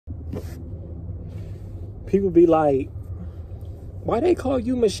people be like, why they call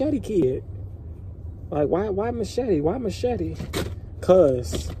you Machete Kidd? Like, why Machete? Why Machete?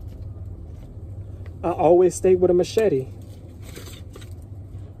 Cause I always stay with a machete.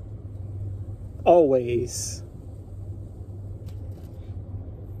 Always.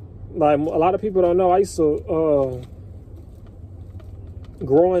 Like, a lot of people don't know, I used to,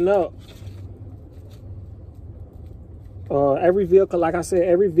 growing up, every vehicle, like I said,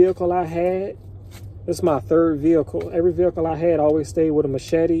 every vehicle I had, this is my third vehicle. Every vehicle I had always stayed with a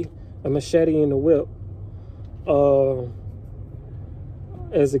machete and the whip.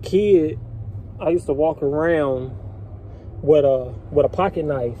 As a kid, I used to walk around with a pocket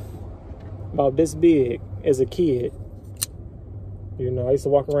knife about this big as a kid. You know, I used to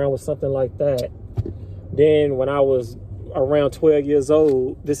walk around with something like that. Then when I was around 12 years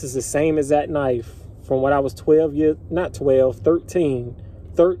old, this is the same exact knife from when I was 13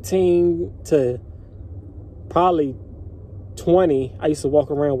 to probably 20. I used to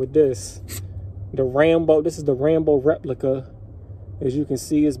walk around with this. This is the Rambo replica. As you can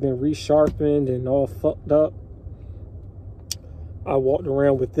see, it's been resharpened and all fucked up. I walked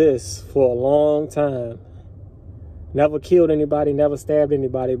around with this for a long time. Never killed anybody, never stabbed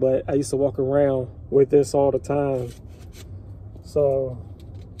anybody, but I used to walk around with this all the time. So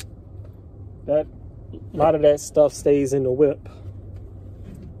a lot of that stuff stays in the whip.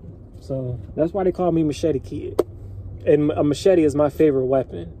 So that's why they call me Machete Kidd. And a machete is my favorite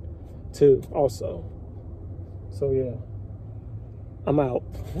weapon too, also. So yeah, I'm out.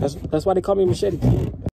 That's why they call me Machete Kidd.